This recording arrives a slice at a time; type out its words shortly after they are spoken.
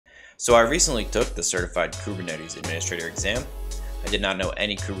So I recently took the Certified Kubernetes Administrator exam. I did not know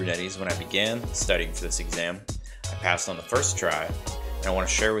any Kubernetes when I began studying for this exam. I passed on the first try, and I want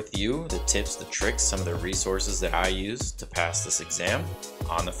to share with you the tips, the tricks, some of the resources that I used to pass this exam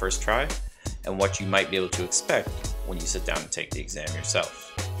on the first try, and what you might be able to expect when you sit down and take the exam yourself.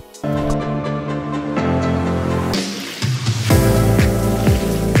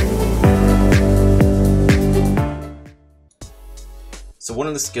 So one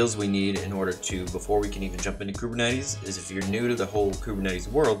of the skills we need in order to, before we can even jump into Kubernetes, is if you're new to the whole Kubernetes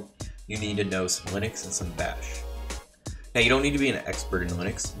world, you need to know some Linux and some Bash. Now you don't need to be an expert in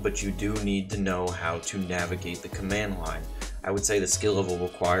Linux, but you do need to know how to navigate the command line. I would say the skill level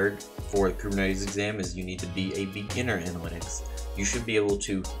required for the Kubernetes exam is you need to be a beginner in Linux. You should be able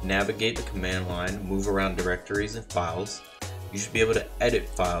to navigate the command line, move around directories and files. You should be able to edit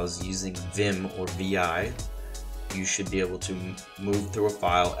files using Vim or VI. You should be able to move through a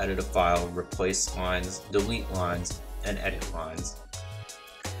file, edit a file, replace lines, delete lines, and edit lines.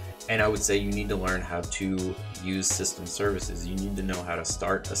 And I would say you need to learn how to use system services. You need to know how to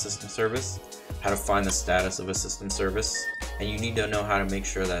start a system service, how to find the status of a system service, and you need to know how to make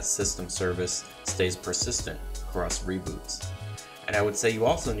sure that system service stays persistent across reboots. And I would say you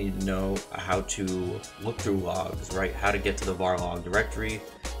also need to know how to look through logs, right? How to get to the var log directory,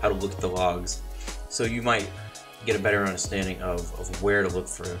 how to look at the logs. So you might get a better understanding of where to look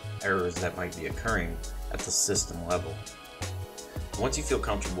for errors that might be occurring at the system level. Once you feel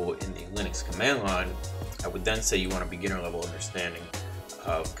comfortable in the Linux command line, I would then say you want a beginner level understanding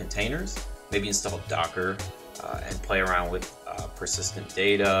of containers. Maybe install Docker and play around with persistent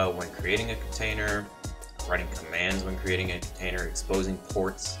data when creating a container, running commands when creating a container, exposing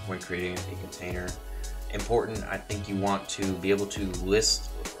ports when creating a container. Important, I think you want to be able to list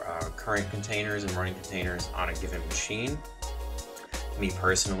current containers and running containers on a given machine. Me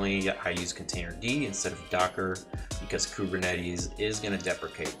personally, I use Containerd instead of Docker because Kubernetes is going to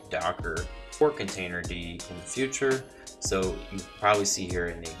deprecate Docker or Containerd in the future. So you probably see here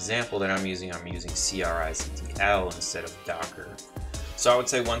in the example that I'm using CRICTL instead of Docker. So I would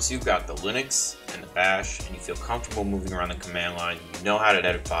say once you've got the Linux and the Bash and you feel comfortable moving around the command line, you know how to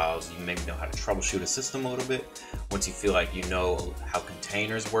edit files, you maybe know how to troubleshoot a system a little bit. Once you feel like you know how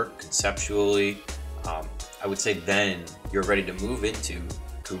containers work conceptually, I would say then you're ready to move into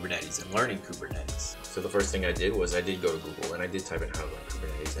Kubernetes and learning Kubernetes. So the first thing I did was I did go to Google and I did type in how to learn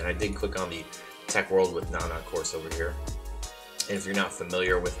Kubernetes, and I did click on the Tech World with Nana course over here. And if you're not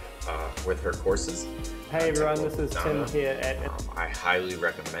familiar with her courses, hey everyone, this is Tim here at I highly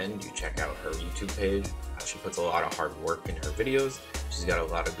recommend you check out her YouTube page. She puts a lot of hard work in her videos. She's got a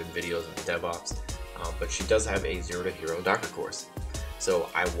lot of good videos on DevOps, but she does have a Zero to Hero Docker course. So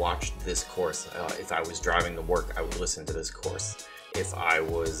I watched this course. If I was driving to work, I would listen to this course. If I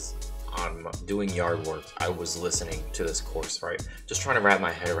was doing yard work, I was listening to this course, right? Just trying to wrap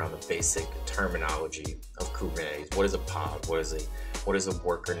my head around the basic terminology of Kubernetes. What is a pod? What is a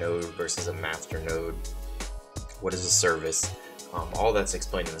worker node versus a master node? What is a service? All that's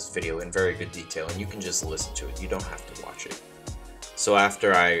explained in this video in very good detail, and you can just listen to it. You don't have to watch it. So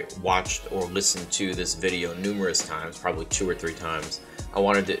after I watched or listened to this video numerous times, probably 2 or 3 times,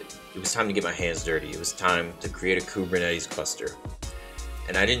 it was time to get my hands dirty. It was time to create a Kubernetes cluster.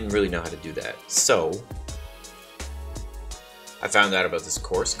 And I didn't really know how to do that. So I found out about this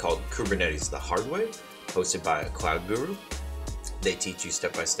course called Kubernetes the Hard Way, hosted by a cloud guru. They teach you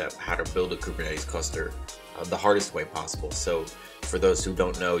step by step how to build a Kubernetes cluster the hardest way possible. So for those who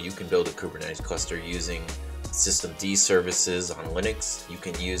don't know, you can build a Kubernetes cluster using systemd services on Linux. You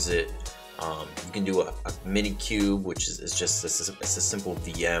can use it, you can do a mini kube, which is just a simple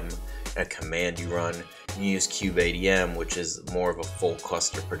VM, a command you run. You can use kubeadm, which is more of a full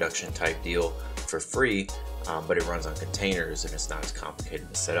cluster production type deal for free, but it runs on containers and it's not as complicated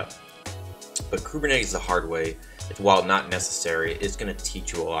to set up. But Kubernetes the hard way, while not necessary, is going to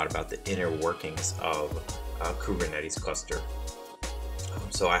teach you a lot about the inner workings of a Kubernetes cluster.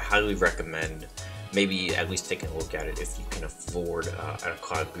 So I highly recommend maybe at least taking a look at it if you can afford a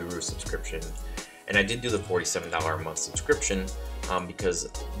Cloud Guru subscription. And I did do the $47 a month subscription because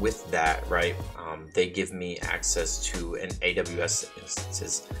with that, right, they give me access to an AWS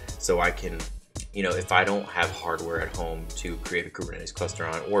instances, so I can, you know, if I don't have hardware at home to create a Kubernetes cluster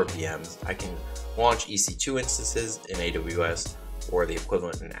on or VMs, I can launch EC2 instances in AWS or the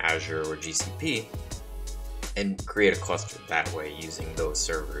equivalent in Azure or GCP and create a cluster that way using those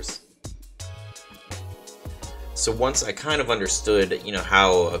servers. So once I kind of understood, you know,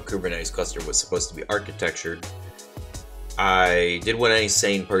 how a Kubernetes cluster was supposed to be architectured, I did what any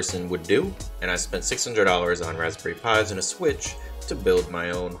sane person would do, and I spent $600 on Raspberry Pis and a switch to build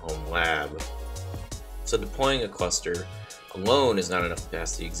my own home lab. So deploying a cluster alone is not enough to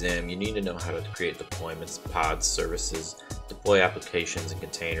pass the exam. You need to know how to create deployments, pods, services, deploy applications and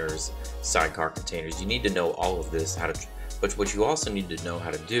containers, sidecar containers. You need to know all of this, but what you also need to know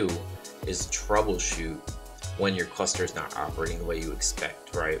how to do is troubleshoot when your cluster is not operating the way you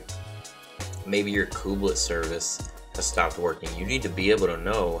expect, right? Maybe your kubelet service has stopped working. You need to be able to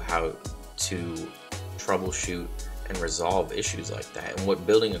know how to troubleshoot and resolve issues like that. And what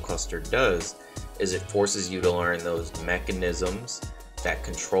building a cluster does is it forces you to learn those mechanisms that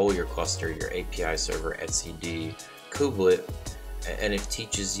control your cluster, your API server, etcd, kubelet, and it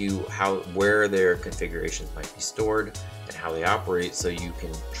teaches you where their configurations might be stored and how they operate, so you can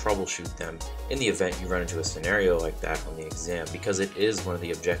troubleshoot them in the event you run into a scenario like that on the exam, because it is one of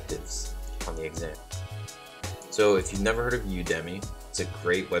the objectives on the exam. So if you've never heard of Udemy, it's a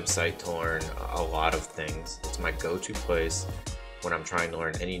great website to learn a lot of things. It's my go-to place when I'm trying to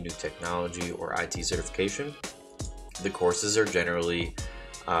learn any new technology or IT certification. The courses are generally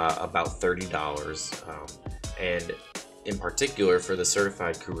about $30, and in particular for the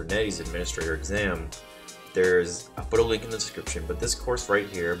Certified Kubernetes Administrator exam, I put a link in the description, but this course right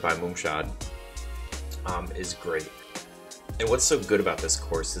here by Mumshad is great. And what's so good about this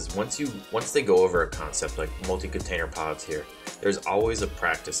course is once they go over a concept like multi-container pods here, there's always a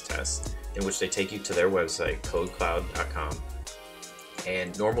practice test in which they take you to their website, codecloud.com.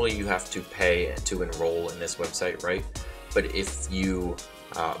 And normally you have to pay to enroll in this website, right? But if you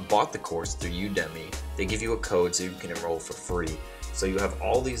bought the course through Udemy, they give you a code so you can enroll for free. So you have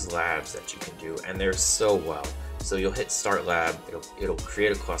all these labs that you can do, and they're so well. So you'll hit Start Lab, it'll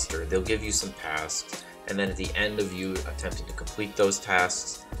create a cluster, they'll give you some tasks, and then at the end of you attempting to complete those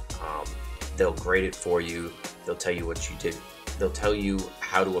tasks, they'll grade it for you, they'll tell you what you did, they'll tell you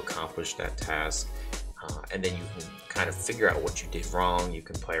how to accomplish that task, and then you can kind of figure out what you did wrong, you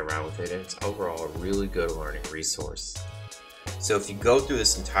can play around with it, and it's overall a really good learning resource. So if you go through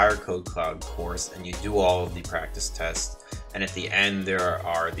this entire Code Cloud course and you do all of the practice tests, and at the end there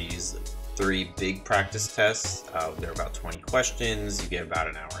are these 3 big practice tests, they're about 20 questions, you get about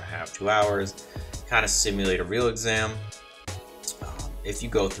an hour and a half, 2 hours, kind of simulate a real exam. If you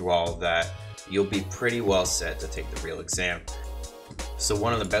go through all of that, you'll be pretty well set to take the real exam. So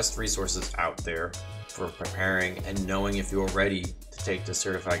one of the best resources out there for preparing and knowing if you're ready to take the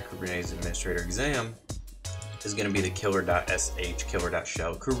Certified Kubernetes Administrator exam is going to be the Killer.sh,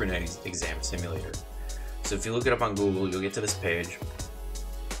 Killer.shell Kubernetes exam simulator. So if you look it up on Google, you'll get to this page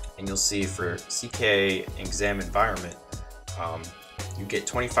and you'll see for CKA exam environment, you get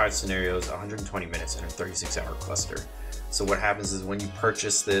 25 scenarios, 120 minutes, and a 36-hour cluster. So what happens is when you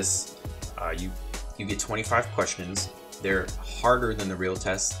purchase this, you get 25 questions. They're harder than the real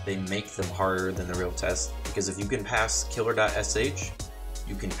test. They make them harder than the real test because if you can pass Killer.sh,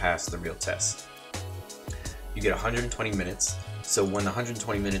 you can pass the real test. You get 120 minutes. So when the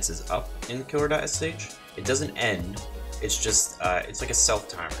 120 minutes is up in Killer.sh, it doesn't end. It's just, it's like a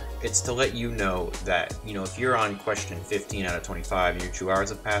self-timer. It's to let you know that, if you're on question 15 out of 25 and your 2 hours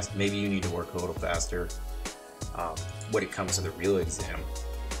have passed, maybe you need to work a little faster when it comes to the real exam.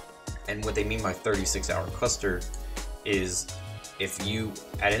 And what they mean by 36-hour cluster is if you,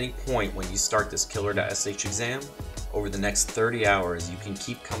 at any point when you start this Killer.sh exam, over the next 30 hours, you can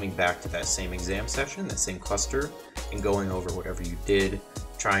keep coming back to that same exam session, that same cluster, and going over whatever you did,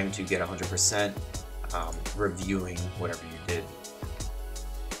 trying to get 100%, reviewing whatever you did.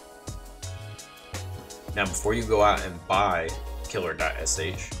 Now, before you go out and buy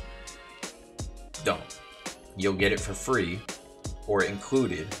Killer.sh, don't. You'll get it for free or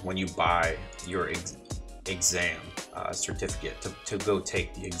included when you buy your exam certificate to go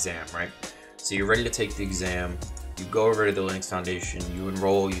take the exam, right? So you're ready to take the exam, you go over to the Linux Foundation, you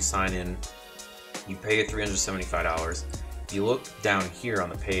enroll, you sign in, you pay your $375. If you look down here on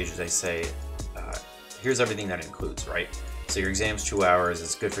the page, they say, here's everything that it includes, right? So your exam's 2 hours,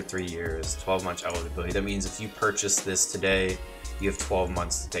 it's good for 3 years, 12 months eligibility. That means if you purchase this today, you have 12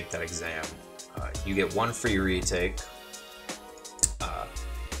 months to take that exam. You get 1 free retake,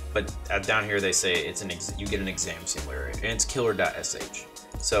 but down here they say you get an exam simulator, and it's Killer.sh.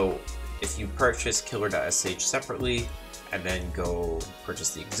 So if you purchase Killer.sh separately and then go purchase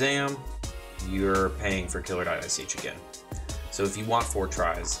the exam, you're paying for Killer.sh again. So if you want 4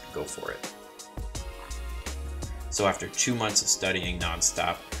 tries, go for it. So after 2 months of studying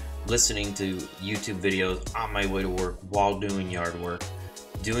nonstop, listening to YouTube videos on my way to work while doing yard work,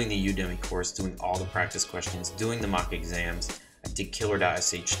 doing the Udemy course, doing all the practice questions, doing the mock exams, I did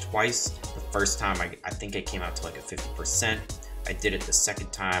Killer.sh twice. The first time I think I came out to like a 50%. I did it the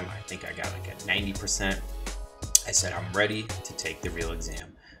second time, I think I got like a 90%. I said, I'm ready to take the real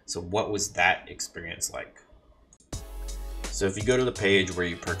exam. So what was that experience like? So if you go to the page where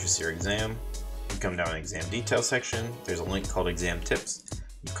you purchase your exam, you come down to the exam detail section, there's a link called exam tips.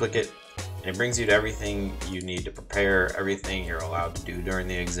 You click it, and it brings you to everything you need to prepare, everything you're allowed to do during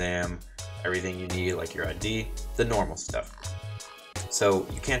the exam, everything you need, like your ID, the normal stuff. So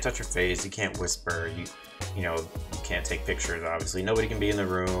you can't touch your face, you can't whisper, you can't take pictures, obviously. Nobody can be in the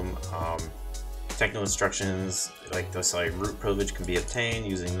room. Technical instructions, like they'll say root privilege can be obtained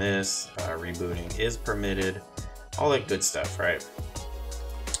using this, rebooting is permitted, all that good stuff, right?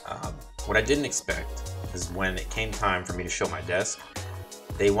 What I didn't expect is when it came time for me to show my desk,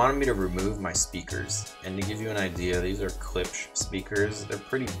 they wanted me to remove my speakers. And to give you an idea, these are Killer.sh speakers. They're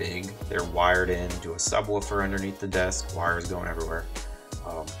pretty big. They're wired into a subwoofer underneath the desk, wires going everywhere.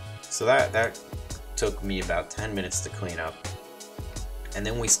 So that took me about 10 minutes to clean up. And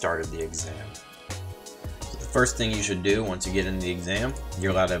then we started the exam. So the first thing you should do once you get into the exam,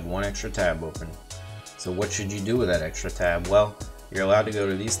 you're allowed to have one extra tab open. So what should you do with that extra tab? Well, you're allowed to go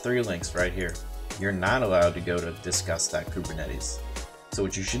to these 3 links right here. You're not allowed to go to discuss.kubernetes. So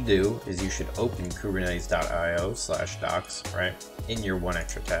what you should do is you should open kubernetes.io/docs, right, in your one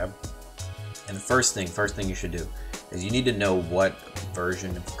extra tab. And the first thing you should do is you need to know what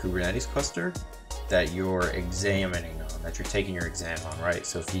version of Kubernetes cluster that you're examining on, that you're taking your exam on, right?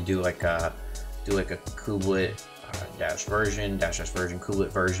 So if you do like a kubelet version,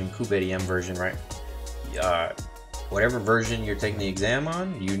 kubelet version, kubeadm version, right? Whatever version you're taking the exam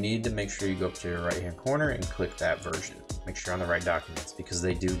on, you need to make sure you go up to your right hand corner and click that version. Make sure you're on the right documents because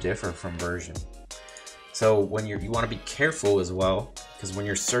they do differ from version. So when you want to be careful as well, because when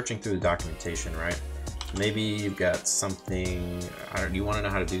you're searching through the documentation, right? Maybe you've got something, you want to know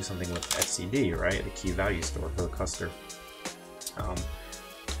how to do something with etcd, right? The key value store for the cluster.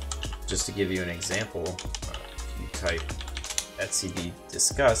 Just to give you an example, if you type etcd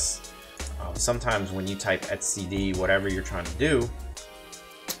discuss, sometimes when you type etcd whatever you're trying to do,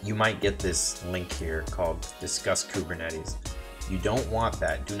 you might get this link here called discuss Kubernetes. You don't want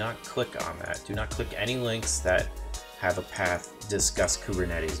that. Do not click on that. Do not click any links that have a path discuss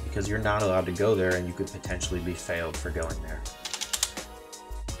Kubernetes, because you're not allowed to go there and you could potentially be failed for going there.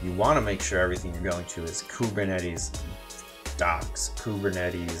 You want to make sure everything you're going to is Kubernetes docs,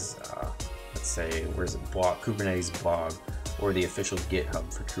 Kubernetes, let's say, where's it, Kubernetes blog, or the official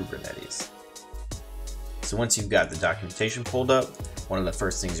GitHub for Kubernetes. So once you've got the documentation pulled up, one of the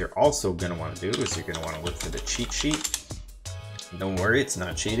first things you're also going to want to do is you're going to want to look for the cheat sheet. Don't worry, it's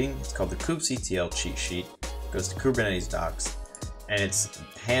not cheating. It's called the kubectl cheat sheet. It goes to Kubernetes docs, and it's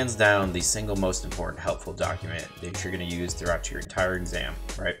hands down the single most important helpful document that you're going to use throughout your entire exam,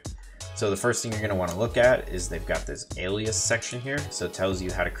 right? So the first thing you're going to want to look at is they've got this alias section here. So it tells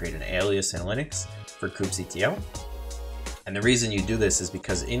you how to create an alias in Linux for kubectl. And the reason you do this is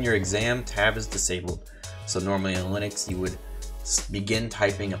because in your exam, tab is disabled. So normally in Linux, you would begin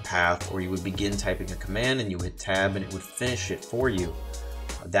typing a path, or you would begin typing a command and you hit tab and it would finish it for you.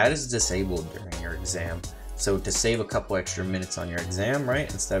 That is disabled during your exam. So to save a couple extra minutes on your exam,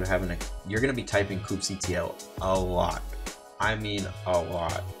 right, instead of having you're going to be typing kubectl a lot. I mean a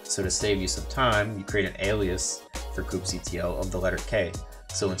lot. So to save you some time, you create an alias for kubectl of the letter K.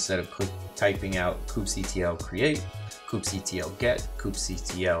 So instead of typing out kubectl create, kubectl get,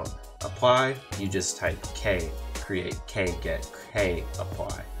 kubectl apply, you just type K create, K get, K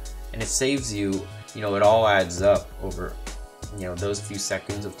apply. And it saves you, it all adds up over, those few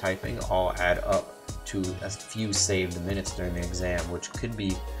seconds of typing all add up to a few saved minutes during the exam, which could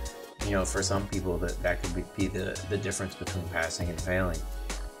be, for some people that could be the difference between passing and failing.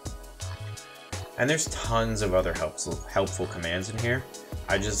 And there's tons of other helpful commands in here.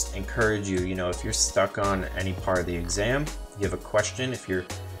 I just encourage you, if you're stuck on any part of the exam, you have a question, if you're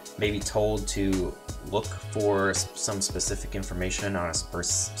maybe told to look for some specific information on a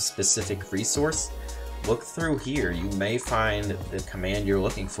specific resource, look through here. You may find the command you're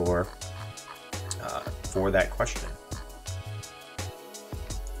looking for that question.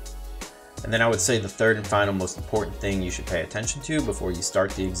 And then I would say the third and final most important thing you should pay attention to before you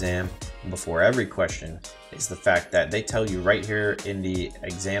start the exam and before every question is the fact that they tell you right here in the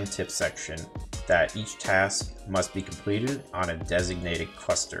exam tips section that each task must be completed on a designated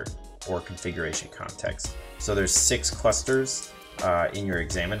cluster or configuration context. So there's 6 clusters in your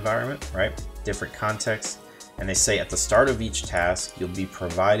exam environment, right? Different contexts. And they say at the start of each task, you'll be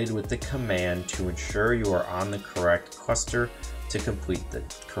provided with the command to ensure you are on the correct cluster to complete the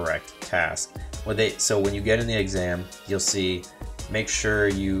correct task. So when you get in the exam, you'll see, make sure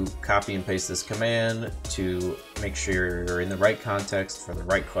you copy and paste this command to make sure you're in the right context for the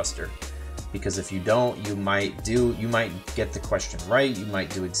right cluster. because if you don't, you might get the question right, you might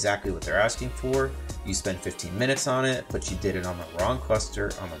do exactly what they're asking for, you spend 15 minutes on it, but you did it on the wrong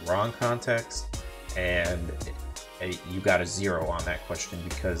cluster, on the wrong context, and you got a 0 on that question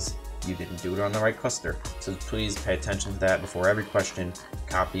because you didn't do it on the right cluster. So please pay attention to that before every question.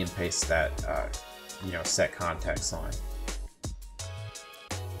 Copy and paste that set context line.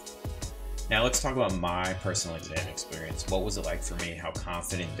 Now let's talk about my personal exam experience. What was it like for me? How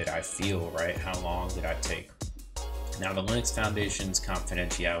confident did I feel, right? How long did I take? Now the Linux Foundation's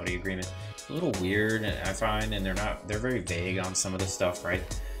confidentiality agreement is a little weird, I find, and they're very vague on some of the stuff, right?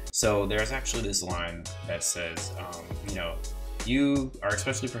 So there's actually this line that says, you are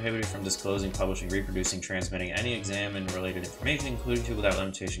especially prohibited from disclosing, publishing, reproducing, transmitting any exam and related information, including to without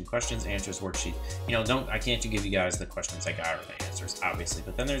limitation questions, answers, worksheet. I can't give you guys the questions I got or the answers, obviously.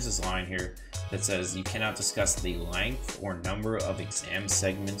 But then there's this line here that says you cannot discuss the length or number of exam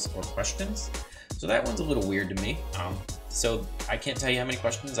segments or questions. So that one's a little weird to me. So I can't tell you how many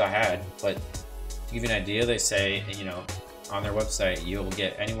questions I had, but to give you an idea, they say, on their website, you'll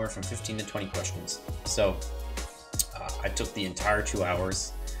get anywhere from 15 to 20 questions. So I took the entire 2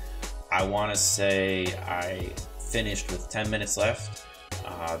 hours. I want to say I finished with 10 minutes left.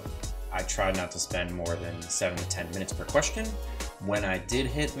 I tried not to spend more than 7 to 10 minutes per question. When I did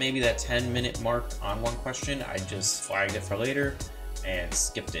hit maybe that 10-minute mark on one question, I just flagged it for later and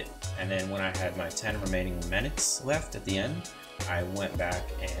skipped it. And then when I had my 10 remaining minutes left at the end, I went back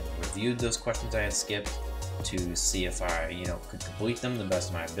and reviewed those questions I had skipped to see if I, could complete them the best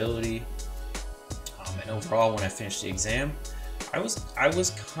of my ability. And overall, when I finished the exam, I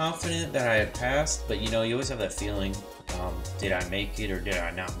was confident that I had passed, but you always have that feeling, did I make it or did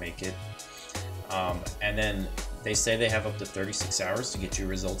I not make it? And then they say they have up to 36 hours to get your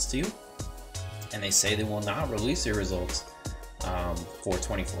results to you, and they say they will not release your results for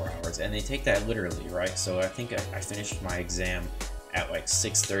 24 hours, and they take that literally, right? So I think I finished my exam at like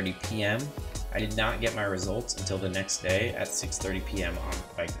 6:30 p.m. I did not get my results until the next day at 6:30 p.m. on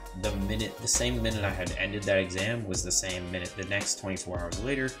like the same minute I had ended that exam was the same minute the next 24 hours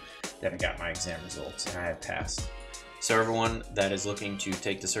later that I got my exam results and I had passed. So everyone that is looking to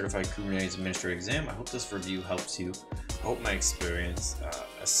take the Certified Kubernetes Administrator exam, I hope this review helps you. I hope my experience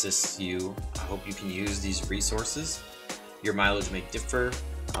assists you. I hope you can use these resources. Your mileage may differ.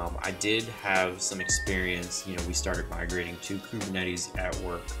 I did have some experience. We started migrating to Kubernetes at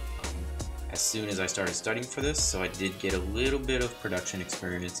work as soon as I started studying for this, so I did get a little bit of production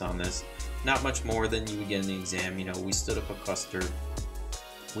experience on this. Not much more than you would get in the exam. We stood up a cluster,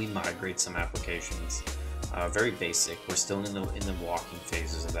 we migrate some applications, very basic. We're still in the walking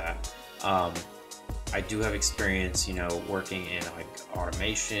phases of that. I do have experience, working in like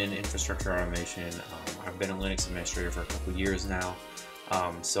automation, infrastructure automation. I've been a Linux administrator for a couple years now,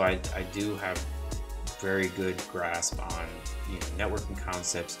 so I do have very good grasp on networking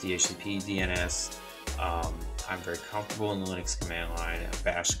concepts, DHCP, DNS. I'm very comfortable in the Linux command line,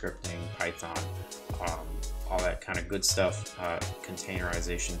 bash scripting, Python, all that kind of good stuff,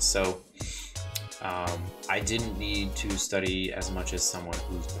 containerization. So I didn't need to study as much as someone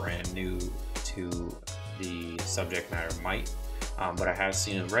who's brand new to the subject matter might. But I have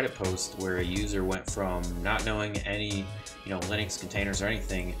seen a Reddit post where a user went from not knowing any Linux containers or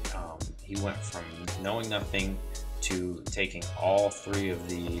anything. He went from knowing nothing to taking all 3 of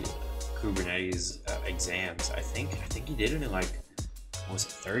the Kubernetes exams. I think he did it in like, was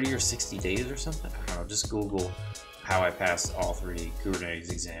it 30 or 60 days or something? I don't know. Just Google how I passed all 3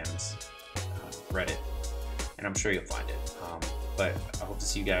 Kubernetes exams, Reddit, and I'm sure you'll find it. But I hope to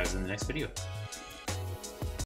see you guys in the next video.